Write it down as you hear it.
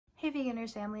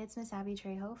Beginners family, it's Miss Abby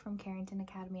Trejo from Carrington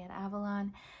Academy at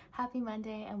Avalon. Happy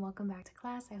Monday and welcome back to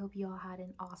class. I hope you all had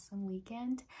an awesome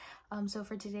weekend. So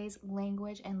for today's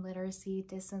language and literacy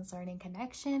distance learning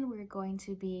connection, we're going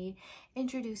to be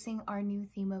introducing our new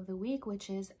theme of the week, which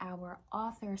is our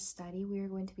author study. We are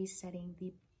going to be studying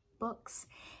the books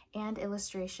and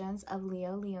illustrations of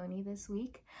Leo Lionni this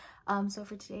week. So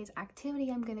for today's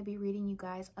activity, I'm going to be reading you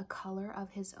guys A Color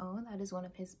of His Own. That is one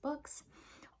of his books.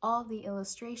 All the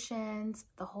illustrations,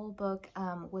 the whole book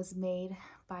was made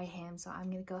by him. So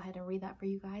I'm going to go ahead and read that for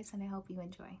you guys, and I hope you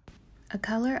enjoy. A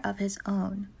Color of His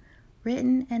Own,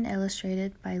 written and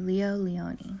illustrated by Leo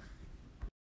Lionni.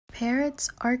 Parrots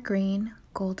are green,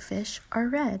 goldfish are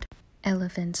red.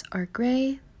 Elephants are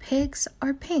gray, pigs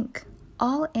are pink.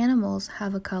 All animals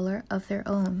have a color of their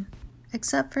own.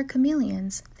 Except for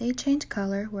chameleons, they change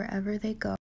color wherever they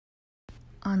go.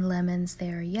 On lemons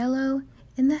they are yellow,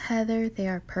 in the heather they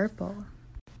are purple,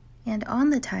 and on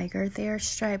the tiger they are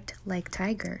striped like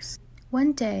tigers.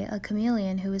 One day a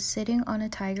chameleon who was sitting on a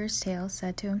tiger's tail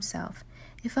said to himself,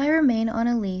 "If I remain on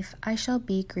a leaf, I shall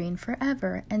be green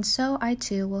forever, and so I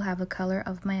too will have a color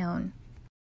of my own."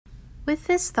 With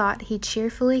this thought he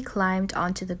cheerfully climbed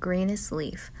onto the greenest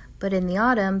leaf, but in the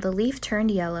autumn the leaf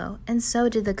turned yellow, and so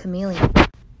did the chameleon.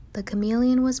 The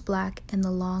chameleon was black in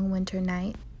the long winter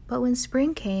night. But when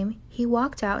spring came, he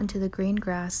walked out into the green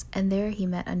grass, and there he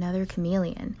met another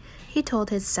chameleon. He told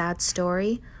his sad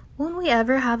story. "Won't we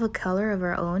ever have a color of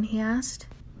our own?" he asked.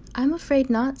 "I'm afraid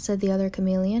not," said the other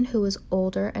chameleon, who was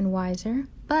older and wiser.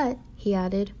 "But," he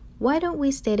added, "why don't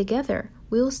we stay together?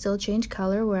 We will still change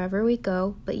color wherever we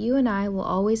go, but you and I will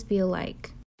always be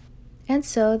alike." And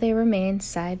so they remained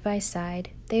side by side.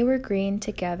 They were green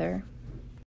together,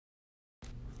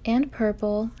 and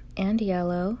purple, and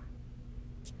yellow,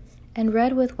 and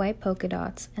red with white polka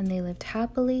dots, and they lived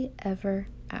happily ever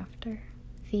after.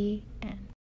 The end.